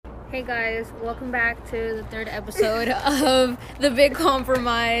Hey guys, welcome back to the third episode of The Big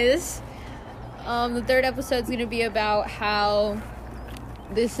Compromise. The third episode is going to be about how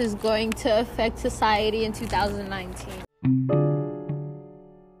this is going to affect society in 2019.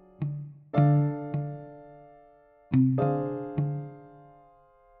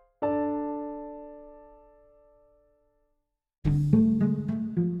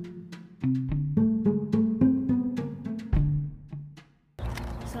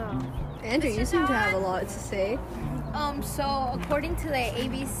 Andrew, you seem to have a lot to say. So according to the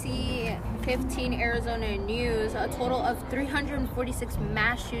ABC 15 Arizona News, a total of 346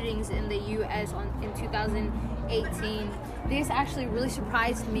 mass shootings in the U.S. in 2018. This actually really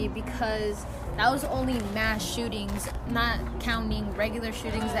surprised me because that was only mass shootings, not counting regular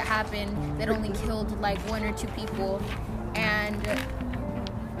shootings that happened that only killed like one or two people. And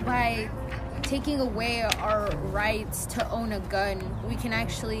by taking away our rights to own a gun, we can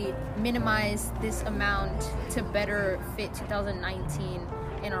actually minimize this amount to better fit 2019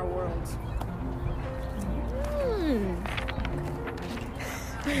 in our world.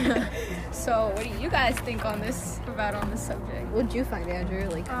 So, what do you guys think on this subject? What did you find, Andrew?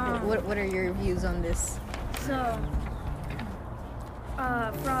 What are your views on this? So,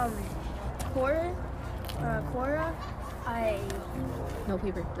 from Quora, No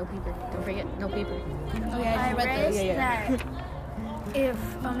paper. Don't forget, no paper. Oh yeah, I read this. that if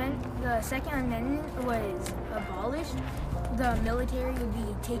the Second Amendment was abolished, the military would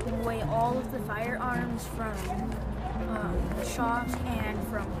be taking away all of the firearms from shops and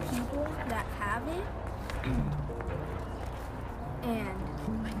from people that have it, and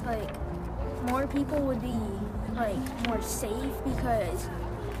more people would be more safe because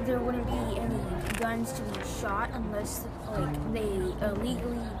there wouldn't be any guns to be shot unless they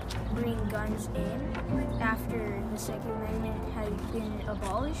illegally bring guns in after the Second Amendment had been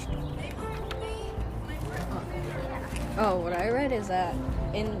abolished. Oh, what I read is that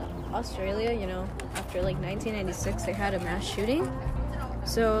in Australia, after 1996, they had a mass shooting.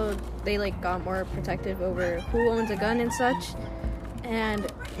 So they got more protective over who owns a gun and such. And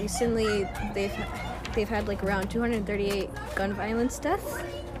recently they've had around 238 gun violence deaths.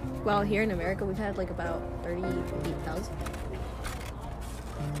 While here in America, we've had about 38,000.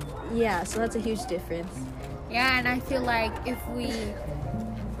 Yeah, so that's a huge difference. Yeah, and I feel like if we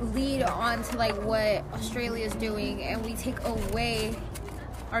lead on to what Australia is doing and we take away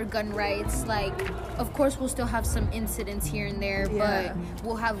our gun rights, of course we'll still have some incidents here and there, yeah, but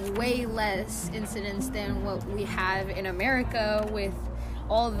we'll have way less incidents than what we have in America with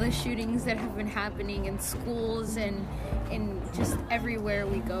all the shootings that have been happening in schools and in just everywhere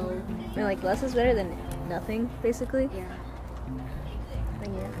we go. And less is better than nothing, basically. Yeah.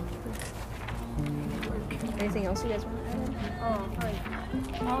 Anything else you guys want to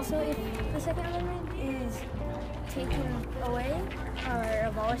add? Also, if the Second Amendment is taken away or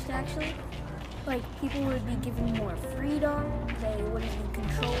abolished, actually, people would be given more freedom. They wouldn't be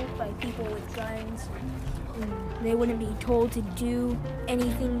controlled by people with guns. They wouldn't be told to do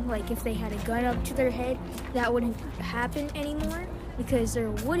anything. If they had a gun up to their head, that wouldn't happen anymore because there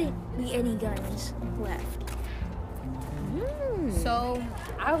wouldn't be any guns left. So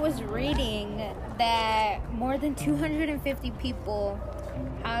I was reading that more than 250 people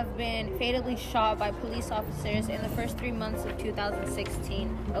have been fatally shot by police officers in the first 3 months of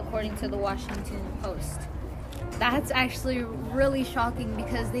 2016, according to the Washington Post. That's actually really shocking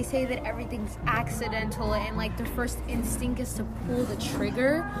because they say that everything's accidental and their first instinct is to pull the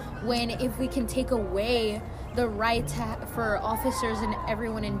trigger, when if we can take away the right for officers and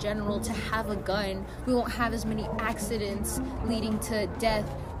everyone in general to have a gun, we won't have as many accidents leading to death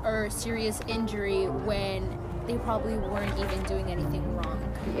or serious injury when they probably weren't even doing anything wrong.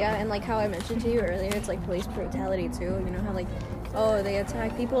 Yeah, and how I mentioned to you earlier, it's police brutality too. You know how they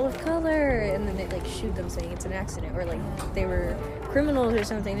attack people of color and then they shoot them saying it's an accident, or they were criminals or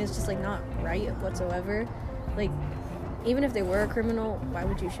something. It's just not right whatsoever. Even if they were a criminal, why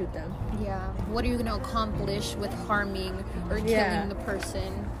would you shoot them? Yeah. What are you going to accomplish with harming or killing the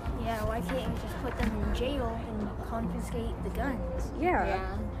person? Yeah, why can't you just put them in jail and confiscate the guns?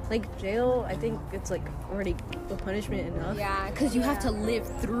 Yeah. Jail, I think it's already the punishment enough. Yeah, because you have to live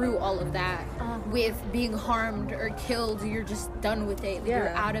through all of that. With being harmed or killed, you're just done with it. Yeah. You're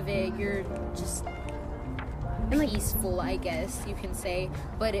out of it. You're just peaceful, I guess you can say.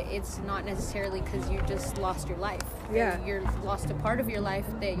 But it's not necessarily because you just lost your life. Yeah. You're lost a part of your life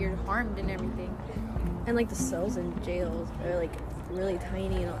that you're harmed and everything. And the cells in jails are really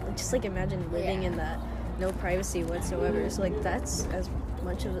tiny. And just imagine living in that. No privacy whatsoever. So that's as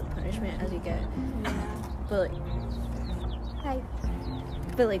much of a punishment as you get. But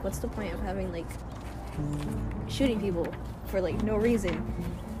But like, what's the point of having like shooting people for like no reason?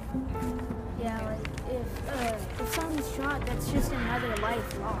 Yeah, like if someone's shot, that's just another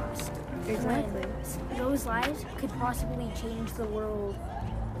life lost. Exactly. When those lives could possibly change the world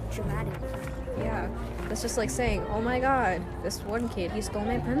dramatically. Yeah, that's just like saying, oh my god, this one kid, he stole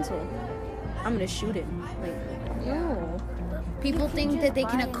my pencil. I'm gonna shoot him. Like, no. People can think just that they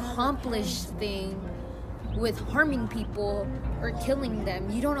can buy another accomplish things with harming people or killing them.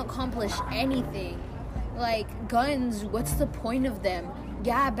 You don't accomplish anything. Like, guns, what's the point of them?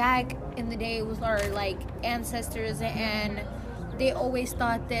 Yeah, back in the day, it was our, like, ancestors, and they always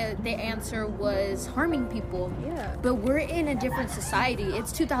thought that the answer was harming people. Yeah. But we're in a different society.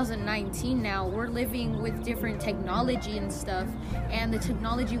 It's 2019 now. We're living with different technology and stuff. And the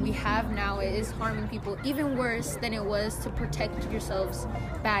technology we have now is harming people even worse than it was to protect yourselves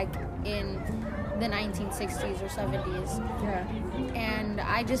back in the 1960s or 70s. Yeah. And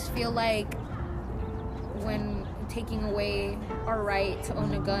I just feel like when taking away our right to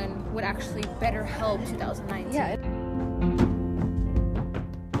own a gun would actually better help 2019. Yeah.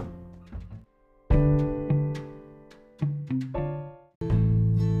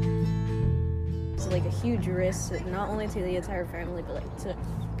 It's like a huge risk, not only to the entire family, but like to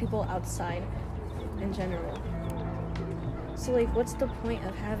people outside in general. So like, what's the point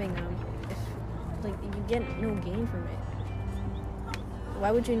of having them if like you get no gain from it? Why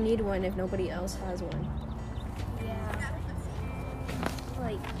would you need one if nobody else has one? Yeah.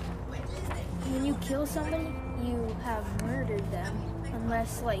 Like, when you kill somebody, you have murdered them.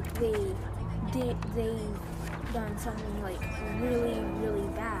 Unless, like, they've done something, like, really, really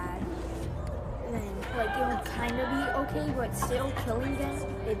bad. Then, like, it would kind of be okay, but still killing them,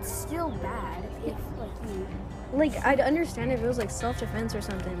 it's still bad if, like, you... Like, I'd understand if it was like self-defense or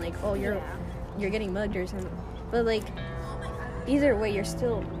something, like, oh, you're getting mugged or something. But like, either way, you're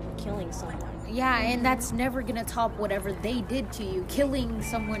still killing someone. Yeah, and that's never gonna top whatever they did to you. Killing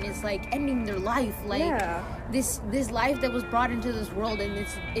someone is like ending their life. Like, Yeah. this life that was brought into this world, and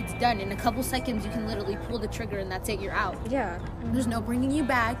it's done. In a couple seconds, you can literally pull the trigger, and that's it. You're out. Yeah. There's no bringing you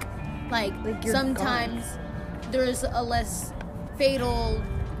back. Like you're sometimes there's a less fatal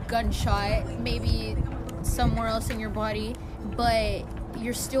gunshot, maybe somewhere else in your body, but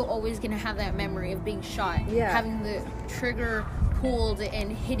you're still always gonna have that memory of being shot. Yeah. Having the trigger pulled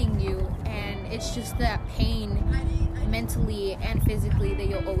and hitting you, and it's just that pain mentally and physically that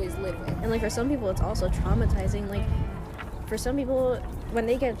you'll always live with. And like for some people, it's also traumatizing. Like for some people, when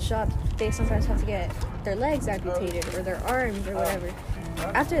they get shot, they sometimes have to get their legs amputated or their arms or whatever.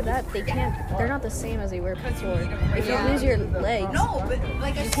 After that, they're not the same as they were before. If you lose your legs, No, but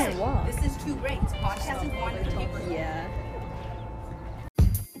like I you said, can't walk. this is too great. Podcast is one people. Yeah.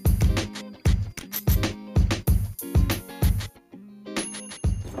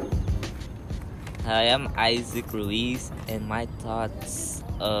 Hi, I'm Isaac Ruiz, and my thoughts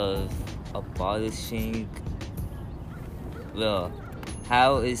of abolishing, well,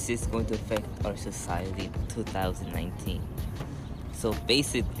 how is this going to affect our society in 2019? So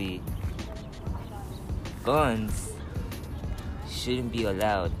basically, guns shouldn't be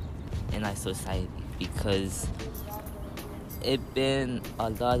allowed in our society because it's been a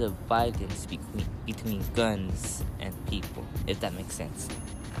lot of violence between guns and people, if that makes sense.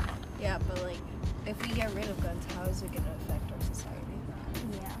 Yeah, but like, if we get rid of guns, how is it gonna affect our society?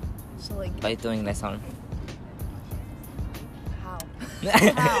 Yeah. So like, By doing less harm. how?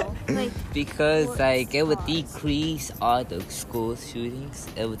 How? Like, Because What's like it would cause? decrease all the school shootings.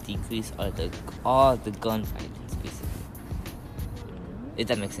 It would decrease all the gun violence, basically. If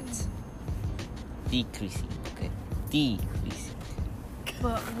that makes sense. Decreasing, okay? Decreasing.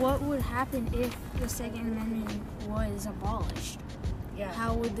 but what would happen if the Second Amendment was abolished? Yeah.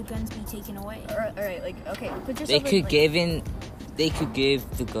 How would the guns be taken away? All right. Like, okay, put yourself They in, could like, they could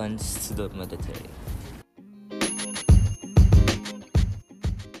give the guns to the military.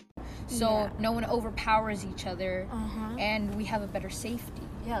 So Yeah. no one overpowers each other, Uh-huh. and we have a better safety.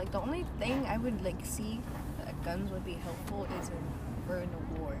 Yeah, like the only thing I would like see that guns would be helpful is for in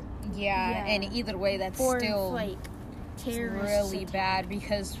a war. Yeah, Yeah. and either way, that's Or still like terrorists really attack. bad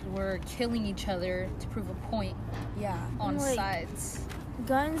because we're killing each other to prove a point Yeah. on Like- sides.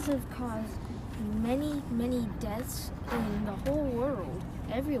 Guns have caused many, many deaths in the whole world,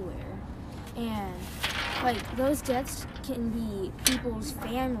 everywhere. And, like, those deaths can be people's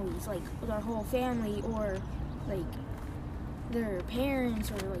families, like, their whole family, or, like, their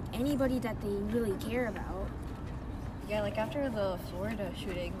parents, or, like, anybody that they really care about. Yeah, like after the Florida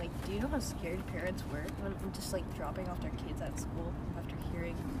shooting, like, do you know how scared parents were when just like dropping off their kids at school after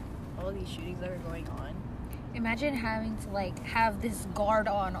hearing all these shootings that were going on? Imagine having to like have this guard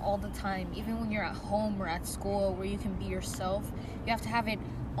on all the time, even when you're at home or at school where you can be yourself. You have to have it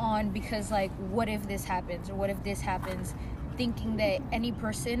on because like, what if this happens or what if this happens? Thinking that any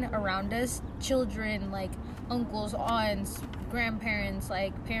person around us, children, like uncles, aunts, grandparents,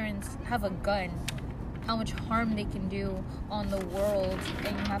 like parents, have a gun. How much harm they can do on the world,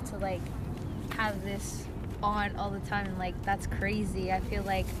 and you have to like have this on all the time. And like, that's crazy. I feel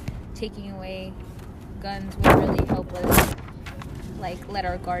like taking away guns would really help us like let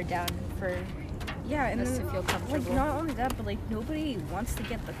our guard down for And us then, to feel comfortable. like, not only that, but like nobody wants to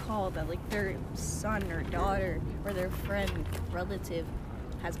get the call that like their son or daughter or their friend, relative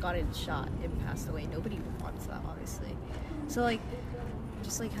has gotten shot and passed away. Nobody wants that, obviously. So like,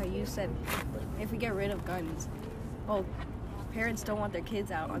 just like how you said, if we get rid of guns, well, parents don't want their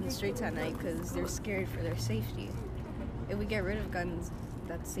kids out on the streets at night because they're scared for their safety. If we get rid of guns,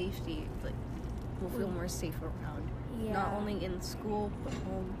 that safety, like, we'll feel more safe around. Yeah. Not only in school, but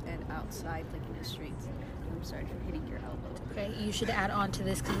home and outside, like in the streets. I'm sorry for hitting your elbow. Okay, you should add on to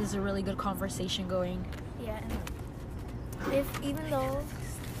this because this is a really good conversation going. Yeah. And if even though,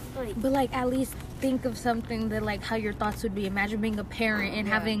 like, But like, at least think of something that like how your thoughts would be. Imagine being a parent and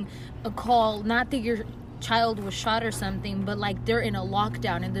having a call, not that your child was shot or something, but like they're in a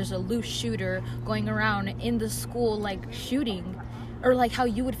lockdown and there's a loose shooter going around in the school like shooting, or like how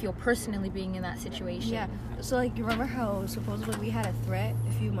you would feel personally being in that situation. Yeah. So like, you remember how supposedly we had a threat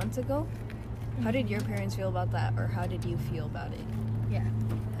a few months ago? How did your parents feel about that, or how did you feel about it? Yeah.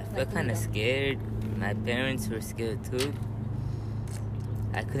 I felt kind of scared. My parents were scared too.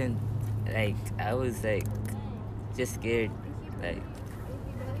 I couldn't, like, I was like, just scared. Like,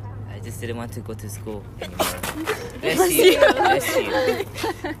 I just didn't want to go to school anymore. Bless you. Bless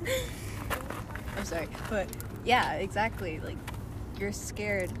you. I'm sorry, but yeah, exactly. Like, you're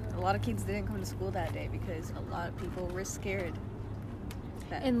scared. A lot of kids didn't come to school that day because a lot of people were scared.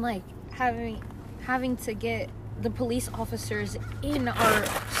 And like having to get the police officers in our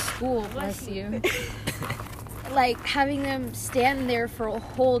school, bless you. Like having them stand there for a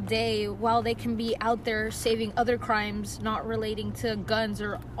whole day while they can be out there saving other crimes not relating to guns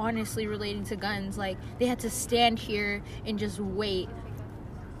or honestly relating to guns. Like, they had to stand here and just wait.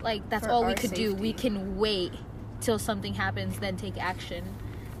 Like, that's For all we our could do. safety. We can wait till something happens, then take action.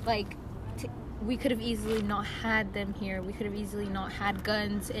 Like, we could have easily not had them here. We could have easily not had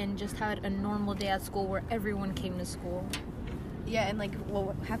guns and just had a normal day at school where everyone came to school. Yeah, and like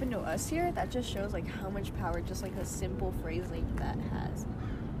what happened to us here, that just shows like how much power just like a simple phrase like that has.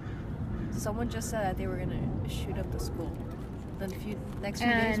 Someone just said that they were gonna shoot up the school. Then next few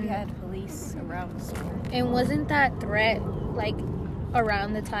days we And- had police around the school. And wasn't that threat like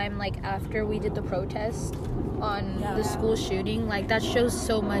around the time like after we did the protest on the school shooting? Like, that shows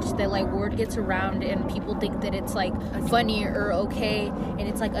so much that like word gets around and people think that it's like funny or okay, and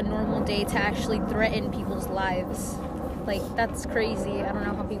it's like a normal day to actually threaten people's lives. Like, that's crazy. I don't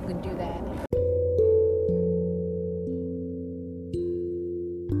know how people can do that.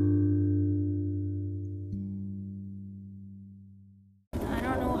 I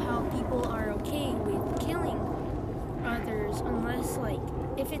don't know how people are okay with killing others unless, like,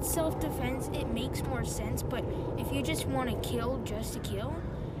 if it's self-defense, it makes more sense. But if you just want to kill just to kill,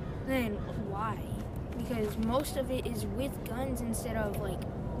 then why? Because most of it is with guns instead of, like,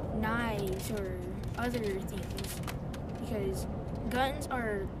 knives or other things. Because guns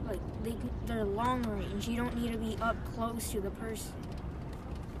are, like, they're long range. You don't need to be up close to the person.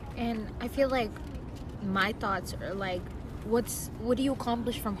 And I feel like my thoughts are like, what do you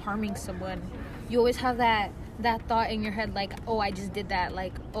accomplish from harming someone? You always have that thought in your head, like, oh, I just did that.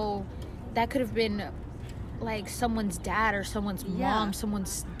 Like, oh, that could have been like someone's dad or someone's mom,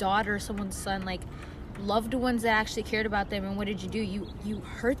 someone's daughter, someone's son, like loved ones that actually cared about them. And what did you do? You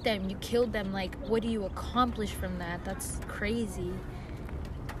hurt them, you killed them. Like, what do you accomplish from that? That's crazy.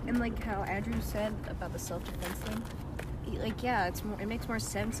 And like how Andrew said about the self-defense thing, like, yeah, it makes more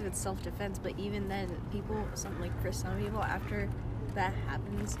sense if it's self-defense, but even then, for some people, after that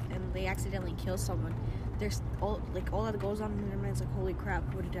happens and they accidentally kill someone, there's all that goes on in their minds, like, holy crap,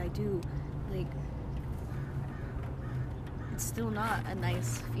 what did I do? Like, it's still not a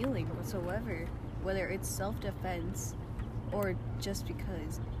nice feeling whatsoever, whether it's self-defense or just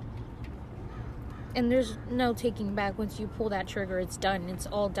because. And there's no taking back. Once you pull that trigger, it's done. It's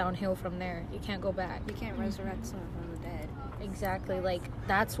all downhill from there. You can't go back. You can't resurrect someone from the dead. Exactly. Like,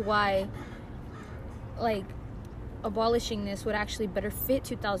 that's why, like, abolishing this would actually better fit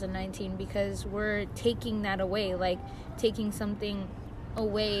 2019, because we're taking that away. Like, taking something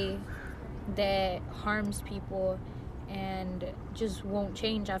away that harms people and just won't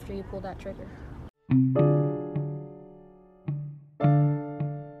change after you pull that trigger.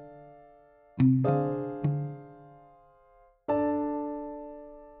 you.